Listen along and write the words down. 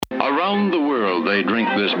they drink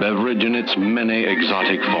this beverage in its many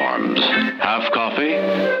exotic forms. Half coffee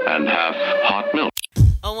and half hot milk.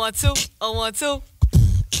 I want to. I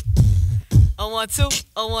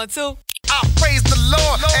praise the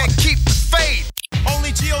Lord and keep the faith.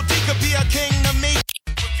 Only G.O.D. could be a king to me.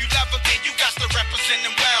 If you love him, then you got to represent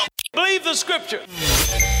him well. Believe the scripture.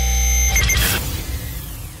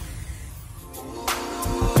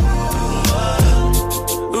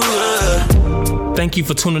 Thank you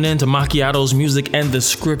for tuning in to Macchiato's Music and the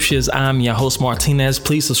Scriptures. I'm your host, Martinez.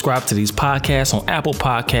 Please subscribe to these podcasts on Apple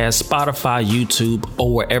Podcasts, Spotify, YouTube,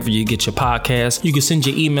 or wherever you get your podcasts. You can send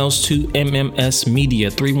your emails to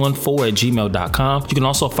mmsmedia314@gmail.com. You can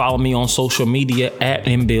also follow me on social media at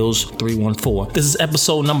mbills314. This is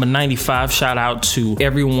episode number 95. Shout out to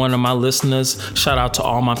every one of my listeners. Shout out to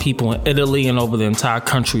all my people in Italy and over the entire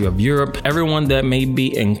country of Europe. Everyone that may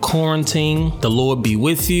be in quarantine, the Lord be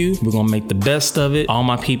with you. We're going to make the best of it. All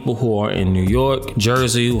my people who are in New York,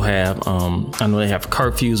 Jersey, who have, I know they have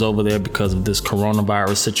curfews over there because of this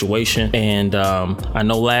coronavirus situation. And I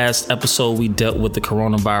know last episode we dealt with the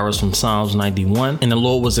coronavirus from Psalms 91, and the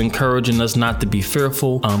Lord was encouraging us not to be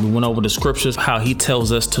fearful. We went over the scriptures, how he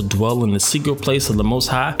tells us to dwell in the secret place of the Most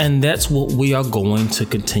High. And that's what we are going to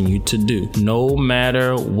continue to do, no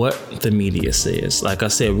matter what the media says. Like I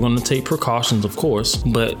said, we're going to take precautions, of course,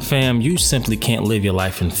 but fam, you simply can't live your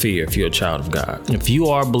life in fear if you're a child of God. If you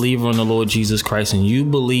are a believer in the Lord Jesus Christ and you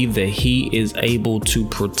believe that he is able to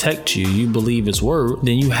protect you, you believe his word,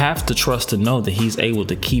 then you have to trust and know that he's able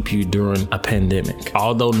to keep you during a pandemic.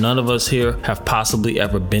 Although none of us here have possibly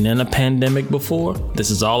ever been in a pandemic before, this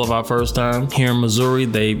is all of our first time. Here in Missouri,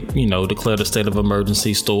 they, declared a state of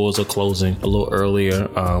emergency. Stores are closing a little earlier.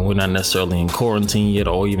 We're not necessarily in quarantine yet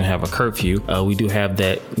or even have a curfew. We do have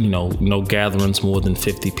that, no gatherings more than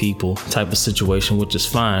 50 people type of situation, which is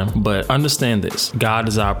fine. But understand this, God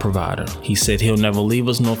is our provider. He said he'll never leave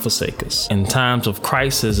us nor forsake us. In times of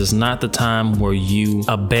crisis is not the time where you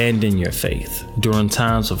abandon your faith. During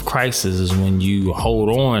times of crisis is when you hold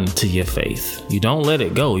on to your faith. You don't let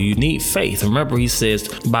it go. You need faith. Remember, he says,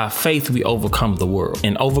 by faith we overcome the world.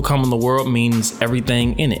 And overcoming the world means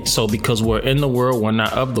everything in it. So because we're in the world, we're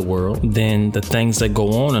not of the world, then the things that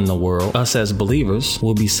go on in the world, us as believers,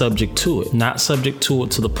 will be subject to it. Not subject to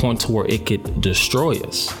it to the point to where it could destroy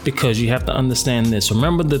us. Because you have to understand this.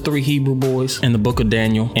 Remember the 3 Hebrew boys in the book of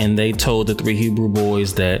Daniel? And they told the 3 Hebrew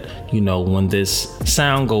boys that, when this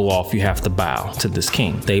sound go off, you have to bow to this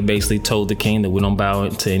king. They basically told the king that we don't bow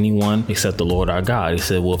to anyone except the Lord our God. He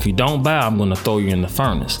said, well, if you don't bow, I'm going to throw you in the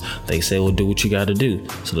furnace. They said, well, do what you got to do.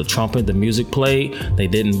 So the trumpet, the music played. They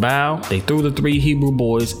didn't bow. They threw the 3 Hebrew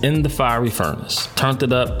boys in the fiery furnace. Turned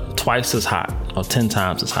it up twice as hot, or 10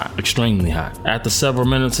 times as hot, extremely hot. After several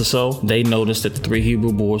minutes or so, they noticed that the 3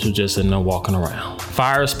 Hebrew boys were just in there walking around.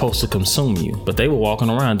 Fire is supposed to consume you, but they were walking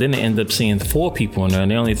around. Then they ended up seeing 4 people in there,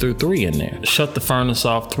 and they only threw 3 in there. Shut the furnace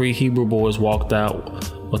off. 3 Hebrew boys walked out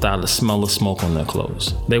without a smell of smoke on their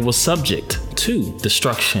clothes. They were subject to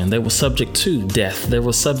destruction. They were subject to death. They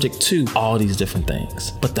were subject to all these different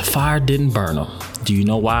things. But the fire didn't burn them. Do you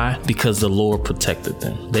know why? Because the Lord protected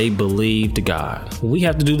them. They believed God. We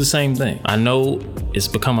have to do the same thing. I know it's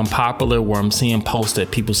becoming popular where I'm seeing posts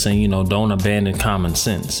that people saying, don't abandon common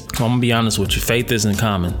sense. I'm going to be honest with you. Faith isn't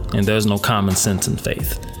common, and there's no common sense in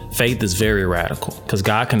faith. Faith is very radical because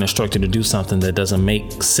God can instruct you to do something that doesn't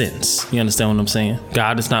make sense. You understand what I'm saying?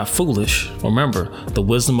 God is not foolish. Remember, the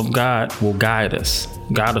wisdom of God will guide us.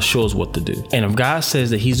 God assures what to do. And if God says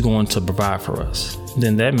that he's going to provide for us,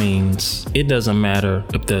 then that means it doesn't matter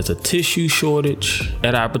if there's a tissue shortage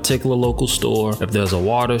at our particular local store, if there's a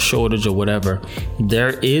water shortage or whatever,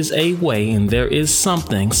 there is a way and there is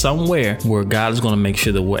something somewhere where God is going to make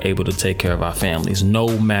sure that we're able to take care of our families no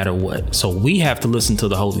matter what. So we have to listen to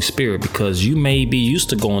the Holy Spirit because you may be used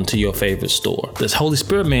to going to your favorite store. This Holy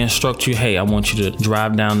Spirit may instruct you, hey, I want you to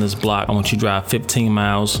drive down this block. I want you to drive 15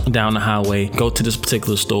 miles down the highway, go to this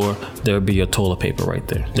particular store. There'll be your toilet paper right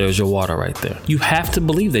there. There's your water right there. You have to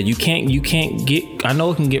believe that. You can't get, I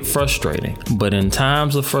know it can get frustrating, but in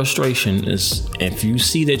times of frustration is if you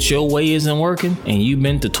see that your way isn't working and you've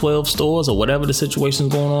been to 12 stores or whatever the situation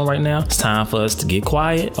is going on right now, it's time for us to get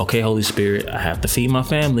quiet. Okay, Holy Spirit, I have to feed my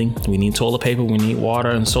family. We need toilet paper, we need water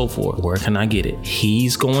and so forth. Where can I get it?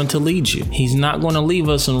 He's going to lead you. He's not going to leave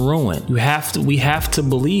us in ruin. We have to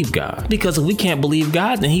believe God, because if we can't believe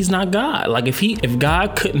God, then he's not God. Like if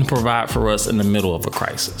God couldn't provide for us in the middle of a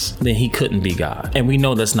crisis, then he couldn't be God. And we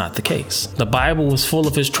know that's not the case. The Bible was full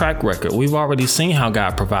of his track record. We've already seen how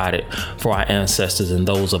God provided for our ancestors and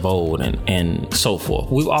those of old and so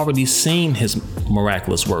forth. We've already seen his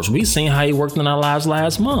miraculous works. We seen how he worked in our lives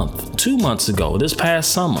last month, 2 months ago, this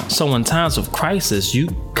past summer. So in times of crisis, you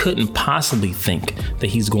couldn't possibly think that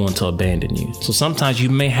he's going to abandon you. So sometimes you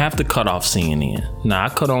may have to cut off CNN. Now, I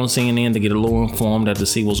cut on CNN to get a little informed to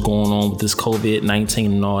see what's going on with this COVID-19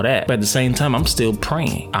 and all that. But at the same time, I'm still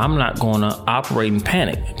praying. I'm not going to operate in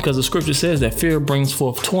panic because the scripture says that fear brings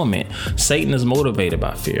forth torment. Satan is motivated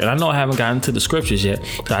by fear. And I know I haven't gotten to the scriptures yet,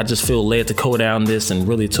 but I just feel led to go down this and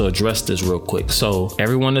really to address this real quick. So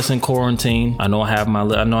everyone that's in quarantine, I know I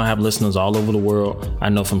have listeners all over the world. I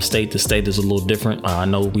know from state to state is a little different.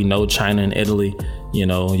 We know China and Italy,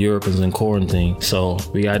 Europe is in quarantine. So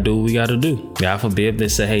we gotta do what we gotta do. God forbid they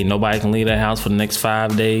say, hey, nobody can leave their house for the next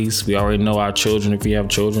 5 days. We already know our children, if we have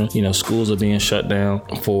children, schools are being shut down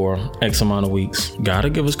for X amount of weeks. Gotta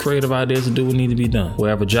give us creative ideas to do what needs to be done.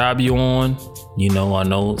 Whatever job you're on, I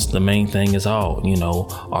know it's the main thing is are we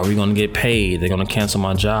gonna get paid? They're gonna cancel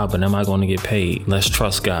my job, but am I gonna get paid? Let's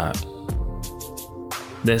trust God.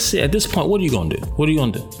 That's it. At this point, what are you gonna do? What are you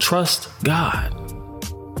gonna do? Trust God.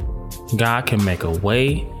 God can make a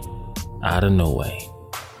way out of no way.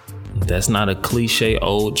 That's not a cliche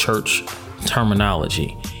old church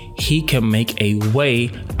terminology. He can make a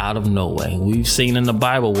way out of no way. We've seen in the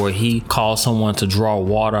Bible where he called someone to draw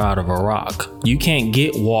water out of a rock. You can't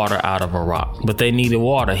get water out of a rock, but they needed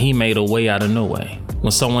water. He made a way out of no way.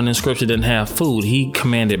 When someone in scripture didn't have food, he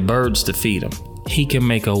commanded birds to feed them. He can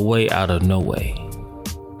make a way out of no way.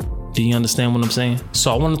 Do you understand what I'm saying?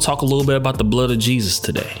 So I want to talk a little bit about the blood of Jesus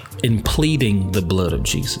today, and pleading the blood of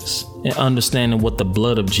Jesus and understanding what the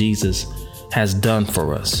blood of Jesus has done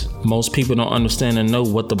for us. Most people don't understand and know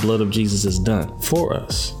what the blood of Jesus has done for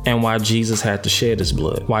us and why Jesus had to shed his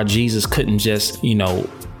blood. Why Jesus couldn't just,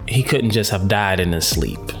 he couldn't just have died in his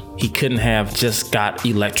sleep. He couldn't have just got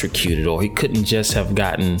electrocuted, or he couldn't just have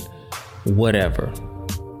gotten whatever.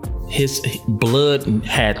 His blood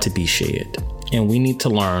had to be shed. And we need to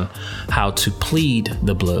learn how to plead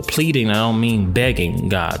the blood. Pleading, I don't mean begging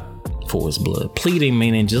God for his blood. Pleading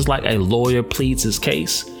meaning just like a lawyer pleads his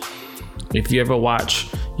case. If you ever watch,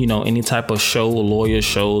 any type of show, lawyer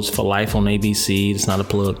shows for life on ABC, it's not a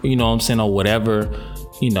plug, or whatever,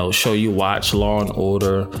 show you watch, Law and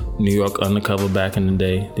Order, New York Undercover back in the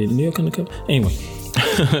day. Did New York Undercover? Anyway.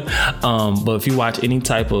 But if you watch any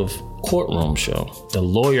type of courtroom show, the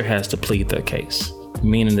lawyer has to plead their case.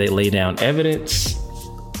 Meaning they lay down evidence.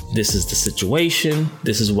 This is the situation.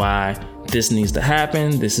 This is why this needs to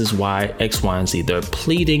happen. This is why X, Y, and Z. They're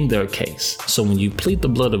pleading their case. So when you plead the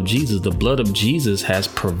blood of Jesus has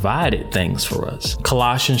provided things for us.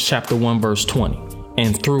 Colossians chapter 1, verse 20.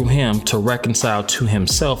 And through him to reconcile to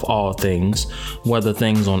himself all things, whether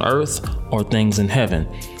things on earth or things in heaven,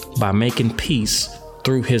 by making peace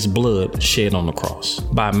through his blood shed on the cross.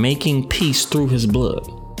 By making peace through his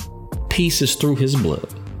blood. Peace is through his blood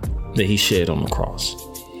that he shed on the cross.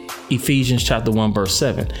 Ephesians chapter 1, verse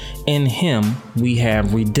 7. In him we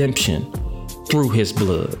have redemption through his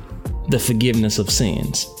blood, the forgiveness of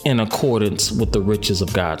sins, in accordance with the riches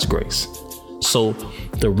of God's grace. So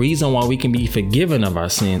the reason why we can be forgiven of our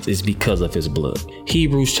sins is because of his blood.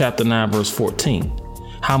 Hebrews chapter 9, verse 14.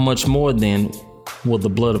 How much more then will the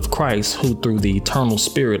blood of Christ, who through the eternal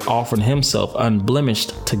Spirit offered himself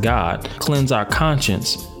unblemished to God, cleanse our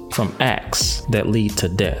conscience from acts that lead to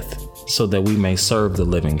death, so that we may serve the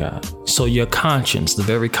living God. So your conscience, the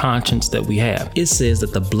very conscience that we have, it says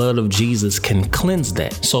that the blood of Jesus can cleanse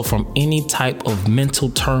that. So from any type of mental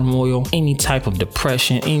turmoil, any type of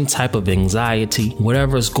depression, any type of anxiety,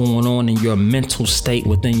 whatever is going on in your mental state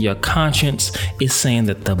within your conscience, it's saying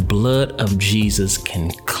that the blood of Jesus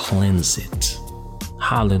can cleanse it.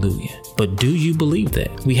 Hallelujah. But do you believe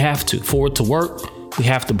that? We have to. For it to work, we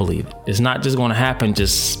have to believe it. It's not just going to happen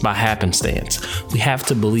just by happenstance. We have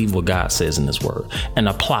to believe what God says in his word and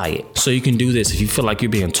apply it. So you can do this. If you feel like you're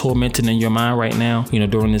being tormented in your mind right now,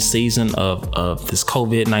 during this season of this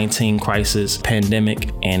COVID-19 crisis,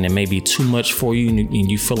 pandemic, and it may be too much for you and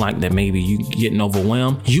you feel like that maybe you getting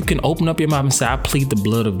overwhelmed, you can open up your mouth and say, I plead the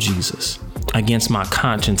blood of Jesus against my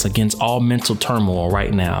conscience, against all mental turmoil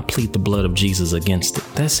right now. I plead the blood of Jesus against it.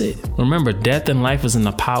 That's it. Remember, death and life is in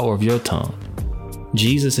the power of your tongue.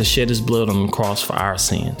 Jesus has shed his blood on the cross for our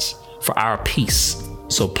sins, for our peace.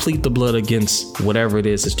 So plead the blood against whatever it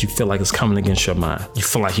is that you feel like is coming against your mind. You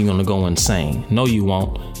feel like you're going to go insane. No, you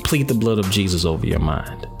won't. Plead the blood of Jesus over your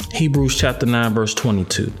mind. Hebrews chapter 9, verse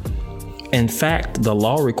 22. In fact, the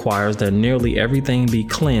law requires that nearly everything be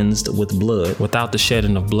cleansed with blood. Without the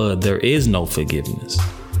shedding of blood, there is no forgiveness.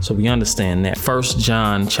 So we understand that. 1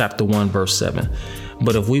 John chapter 1 verse 7.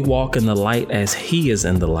 But if we walk in the light as he is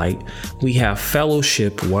in the light, we have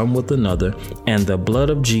fellowship one with another, and the blood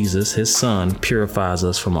of Jesus, his son, purifies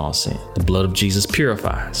us from all sin. The blood of Jesus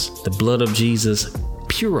purifies. The blood of Jesus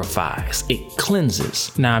purifies. It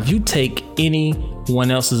cleanses. Now, if you take anyone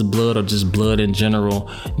else's blood or just blood in general,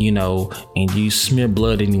 and you smear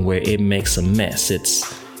blood anywhere, it makes a mess.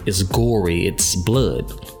 It's gory. It's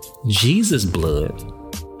blood. Jesus' blood,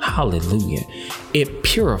 hallelujah, it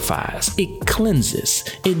purifies, it cleanses,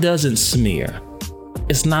 it doesn't smear.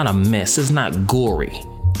 It's not a mess, it's not gory,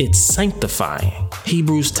 it's sanctifying.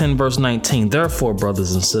 Hebrews 10 verse 19, therefore,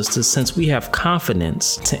 brothers and sisters, since we have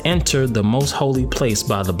confidence to enter the most holy place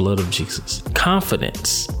by the blood of Jesus.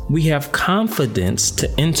 Confidence. We have confidence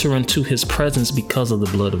to enter into his presence because of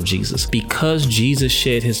the blood of Jesus. Because Jesus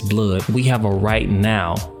shed his blood, we have a right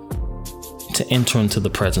now to enter into the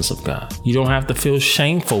presence of God. You don't have to feel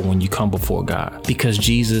shameful when you come before God because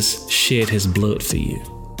Jesus shed his blood for you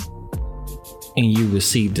and you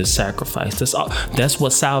received his sacrifice. That's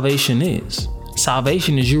what salvation is.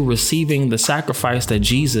 Salvation is you receiving the sacrifice that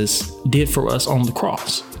Jesus did for us on the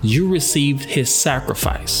cross. You received his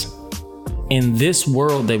sacrifice. In this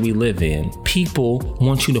world that we live in, people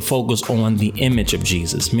want you to focus on the image of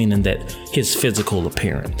Jesus, meaning that his physical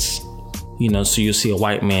appearance. So you'll see a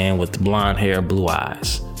white man with blonde hair, blue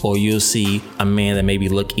eyes, or you'll see a man that maybe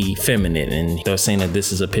look effeminate and they're saying that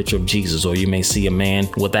this is a picture of Jesus, or you may see a man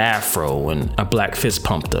with an afro and a black fist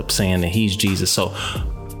pumped up saying that he's Jesus. So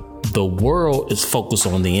the world is focused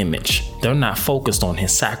on the image. They're not focused on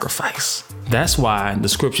his sacrifice. That's why the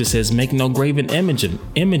scripture says, make no graven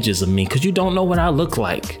images of me, because you don't know what I look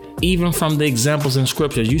like. Even from the examples in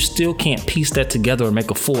scripture, you still can't piece that together and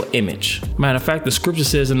make a full image. Matter of fact, the scripture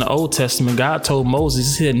says in the Old Testament, God told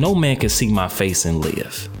Moses, he said, no man can see my face and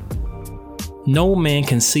live. No man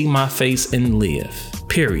can see my face and live,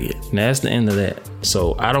 period. Now that's the end of that.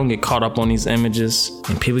 So I don't get caught up on these images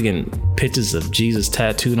and people getting pictures of Jesus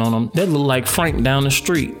tattooed on them. They look like Frank down the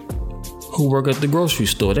street who work at the grocery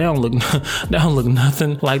store. They don't look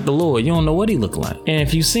nothing like the Lord. You don't know what he look like. And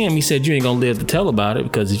if you see him, he said you ain't gonna live to tell about it,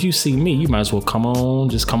 because if you see me, you might as well come on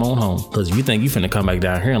home. Because if you think you finna come back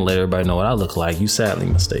down here and let everybody know what I look like, you sadly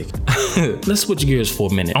mistaken. Let's switch gears for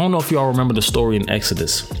a minute. I don't know if y'all remember the story in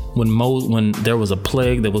Exodus when there was a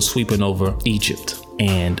plague that was sweeping over Egypt,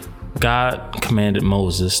 and God commanded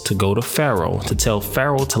Moses to go to Pharaoh to tell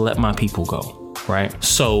Pharaoh to let my people go, right?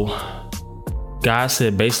 So God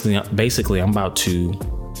said, basically, I'm about to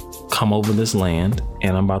come over this land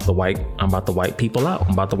and I'm about to wipe people out.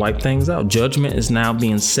 I'm about to wipe things out. Judgment is now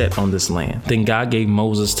being set on this land. Then God gave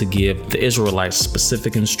Moses to give the Israelites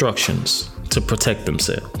specific instructions to protect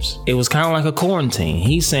themselves. It was kind of like a quarantine.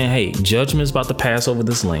 He's saying, hey, judgment is about to pass over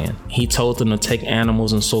this land. He told them to take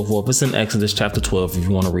animals and so forth. It's in Exodus chapter 12 if you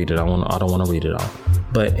want to read it. I don't want to read it all.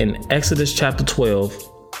 But in Exodus chapter 12,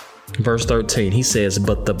 verse 13, he says,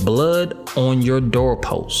 but the blood on your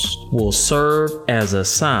doorposts will serve as a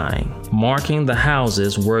sign, marking the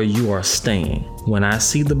houses where you are staying. When I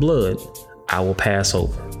see the blood, I will pass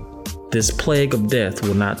over. This plague of death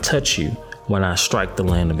will not touch you when I strike the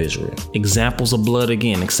land of Israel. Examples of blood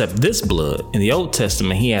again, except this blood. In the Old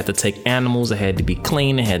Testament, he had to take animals. It had to be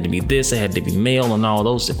clean. It had to be this. It had to be male and all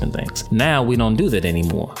those different things. Now we don't do that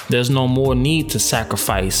anymore. There's no more need to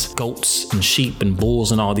sacrifice goats and sheep and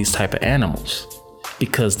bulls and all these type of animals.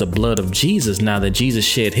 Because the blood of Jesus, now that Jesus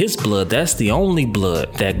shed his blood, that's the only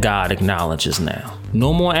blood that God acknowledges now.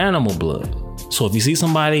 No more animal blood. So if you see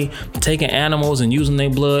somebody taking animals and using their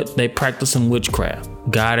blood, they practicing witchcraft.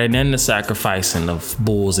 God ain't in the sacrificing of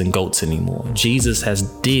bulls and goats anymore. Jesus has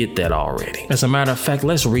did that already. As a matter of fact,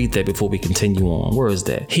 let's read that before we continue on. Where is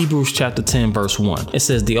that? Hebrews chapter 10 verse 1. It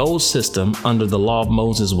says the old system under the law of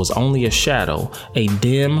Moses was only a shadow, a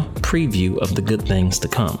dim preview of the good things to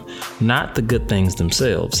come, not the good things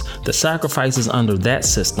themselves. The sacrifices under that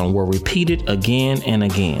system were repeated again and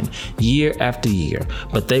again, year after year,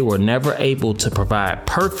 but they were never able to provide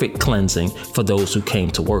perfect cleansing for those who came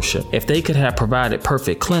to worship. If they could have provided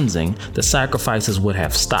perfect cleansing, the sacrifices would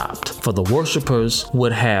have stopped, for the worshipers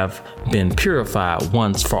would have been purified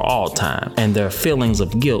once for all time, and their feelings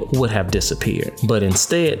of guilt would have disappeared. But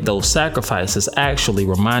instead, those sacrifices actually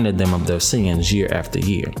reminded them of their sins year after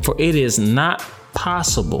year. For it is not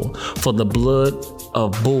possible for the blood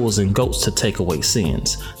of bulls and goats to take away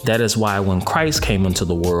sins. That is why when Christ came into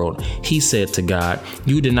the world, he said to God,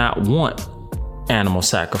 "You did not want animal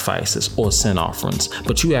sacrifices or sin offerings,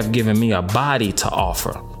 but you have given me a body to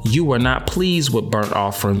offer. You were not pleased with burnt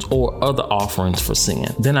offerings or other offerings for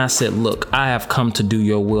sin. Then I said, look, I have come to do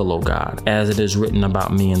your will, O God, as it is written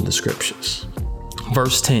about me in the scriptures."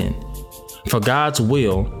 Verse 10. For God's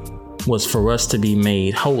will was for us to be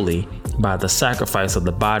made holy by the sacrifice of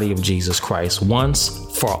the body of Jesus Christ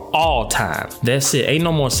once for all time. That's it. Ain't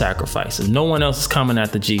no more sacrifices. No one else is coming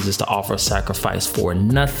after Jesus to offer sacrifice for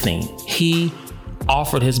nothing. He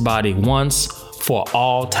offered his body once for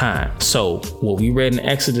all time. So what we read in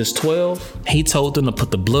Exodus 12, he told them to put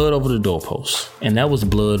the blood over the doorpost, and that was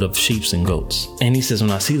blood of sheep and goats. And he says,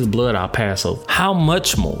 when I see the blood, I'll pass over. How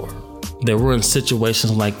much more that we're in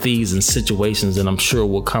situations like these and situations that I'm sure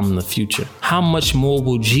will come in the future? How much more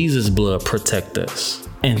will Jesus' blood protect us?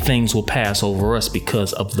 And things will pass over us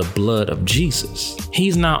because of the blood of Jesus.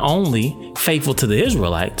 He's not only faithful to the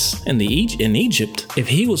Israelites in Egypt. If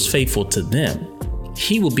he was faithful to them,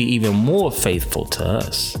 he will be even more faithful to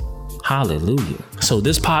us. Hallelujah. So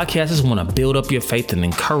this podcast is want to build up your faith and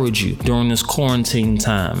encourage you during this quarantine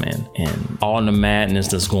time and all the madness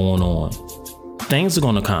that's going on. Things are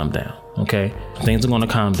going to calm down. Okay, things are going to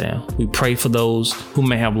calm down. We pray for those who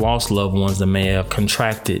may have lost loved ones that may have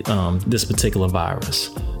contracted this particular virus.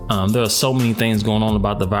 There are so many things going on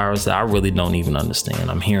about the virus that I really don't even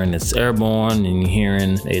understand. I'm hearing it's airborne, and you're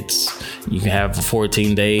hearing you can have it for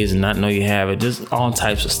 14 days and not know you have it. Just all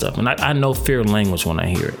types of stuff. And I know fear language when I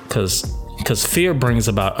hear it, because fear brings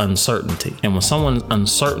about uncertainty. And when someone's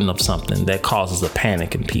uncertain of something, that causes a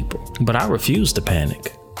panic in people. But I refuse to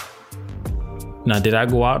panic. Now, did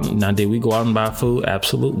we go out and buy food?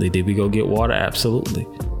 Absolutely. Did we go get water? Absolutely.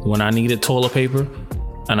 When I needed toilet paper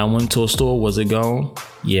and I went to a store, was it gone?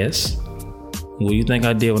 Yes. What do you think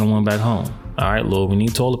I did when I went back home? All right, Lord, we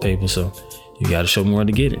need toilet paper, so you got to show me where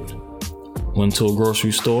to get it. Went to a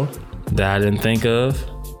grocery store that I didn't think of.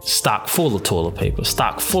 Stock full of toilet paper,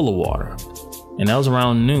 stock full of water. And that was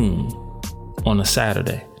around noon on a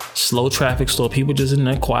Saturday. Slow traffic store, people just in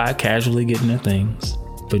there quiet, casually getting their things.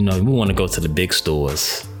 But no, we want to go to the big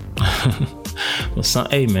stores.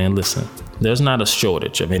 Hey man, listen, there's not a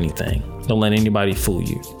shortage of anything. Don't let anybody fool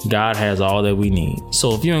you. God has all that we need.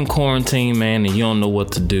 So if you're in quarantine, man, and you don't know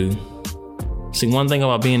what to do, see, one thing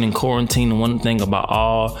about being in quarantine and one thing about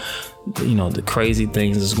all, the crazy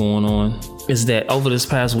things that's going on is that over this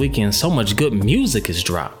past weekend, so much good music is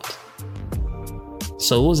dropped.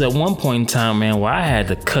 So it was at one point in time, man, where I had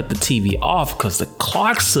to cut the TV off because the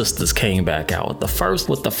Clark Sisters came back out with the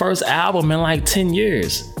first album in like 10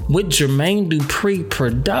 years with Jermaine Dupri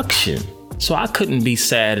production. So I couldn't be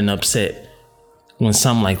sad and upset when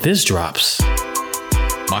something like this drops.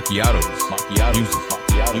 Macchiatos,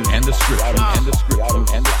 music, and the scripture,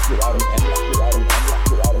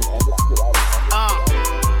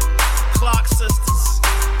 Clark Sisters.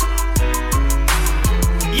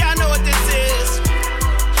 Y'all know what this is.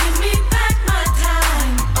 Give me back my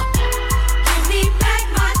time. Give me back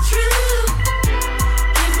my truth.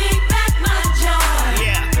 Give me back my joy.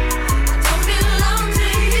 Yeah. Don't belong to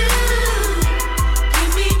you.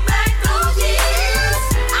 Give me back those years.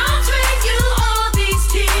 I'll trade you all these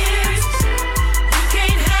tears. You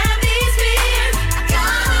can't have these fears. I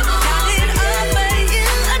got it all.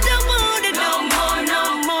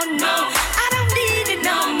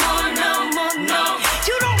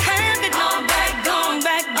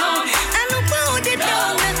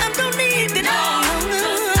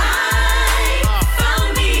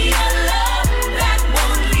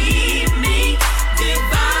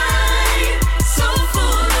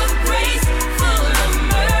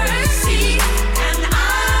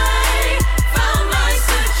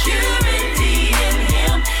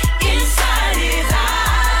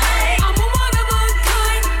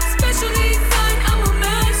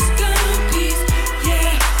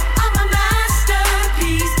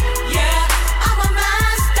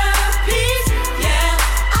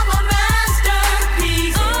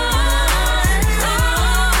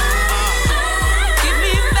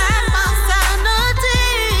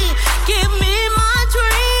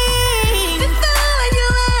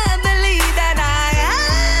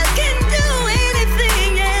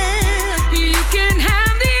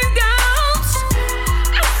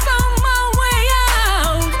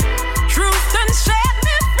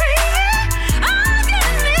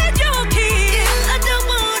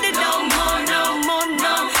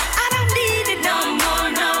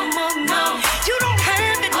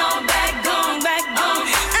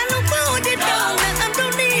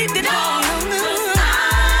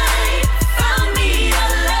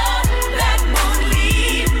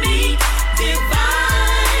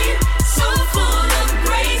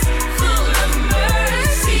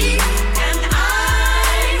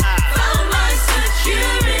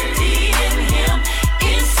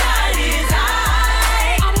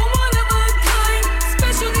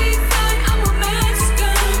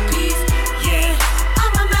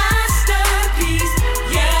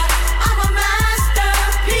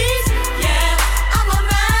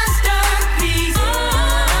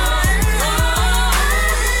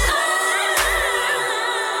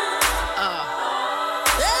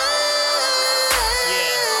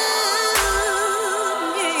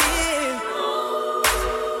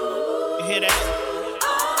 hear that?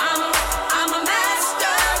 I'm a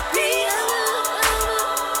masterpiece.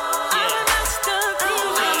 I'm a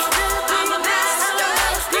masterpiece. I'm a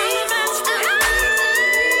masterpiece. I'm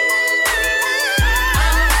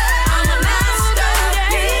a masterpiece. I'm a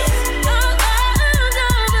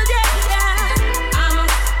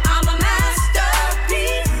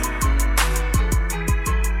masterpiece.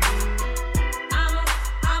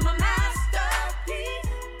 I'm a masterpiece.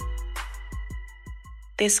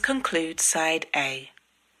 This concludes Side A.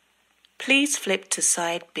 Please flip to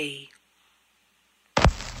Side B.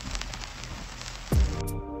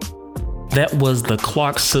 That was the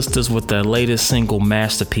Clark Sisters with their latest single,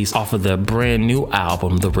 Masterpiece, off of their brand new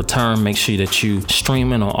album, The Return. Make sure that you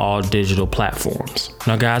stream it on all digital platforms.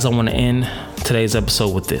 Now, guys, I want to end today's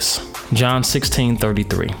episode with this. John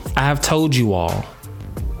 16:33. I have told you all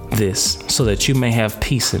this so that you may have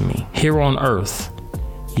peace in me. Here on earth,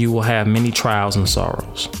 you will have many trials and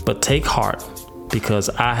sorrows, but take heart because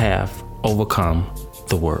I have overcome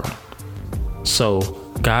the world. So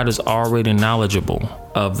God is already knowledgeable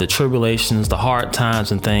of the tribulations, the hard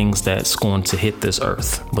times and things that's going to hit this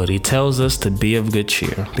earth. But he tells us to be of good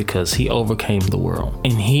cheer because he overcame the world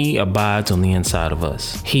and he abides on the inside of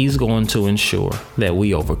us. He's going to ensure that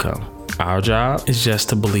we overcome. Our job is just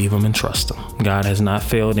to believe him and trust him. God has not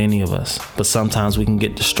failed any of us, but sometimes we can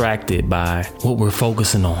get distracted by what we're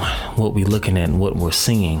focusing on, what we're looking at, and what we're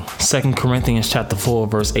seeing. 2 Corinthians chapter 4,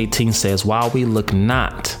 verse 18 says, while we look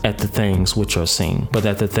not at the things which are seen, but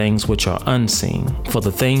at the things which are unseen. For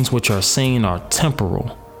the things which are seen are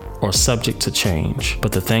temporal, or subject to change,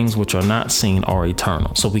 but the things which are not seen are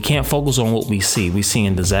eternal. So we can't focus on what we see. We're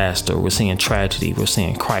seeing disaster, we're seeing tragedy, we're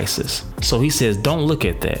seeing crisis. So he says, don't look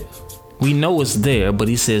at that. We know it's there, but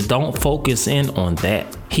he says, don't focus in on that.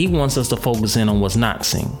 He wants us to focus in on what's not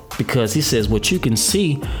seen, because he says what you can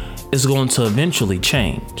see is going to eventually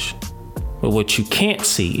change. But what you can't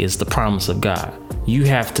see is the promise of God. You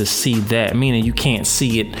have to see that, meaning you can't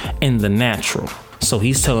see it in the natural. So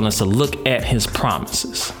he's telling us to look at his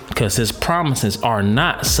promises, because his promises are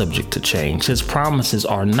not subject to change. His promises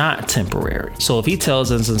are not temporary. So if he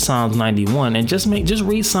tells us in Psalms 91, and just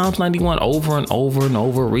read Psalms 91 over and over and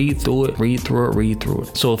over, read through it.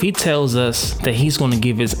 So if he tells us that he's going to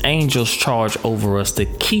give his angels charge over us to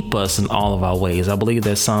keep us in all of our ways, I believe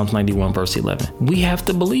that's Psalms 91 verse 11. We have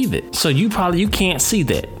to believe it. So you can't see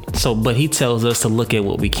that. But he tells us to look at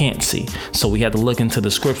what we can't see. So we have to look into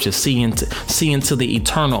the scriptures, see into the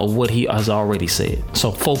eternal of what he has already said.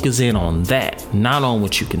 So focus in on that, not on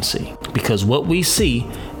what you can see, because what we see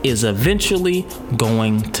is eventually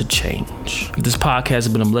going to change. If this podcast has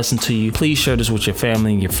been a blessing to you, please share this with your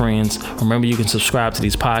family and your friends. Remember, you can subscribe to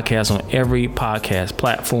these podcasts on every podcast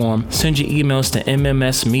platform. Send your emails to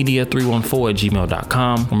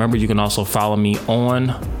mmsmedia314@gmail.com. Remember, you can also follow me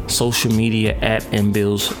on social media at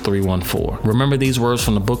mbills314. Remember these words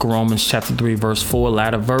from the book of Romans chapter 3 verse 4,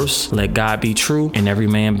 latter verse, let God be true and every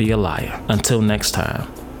man be a liar. Until next time,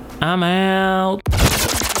 I'm out.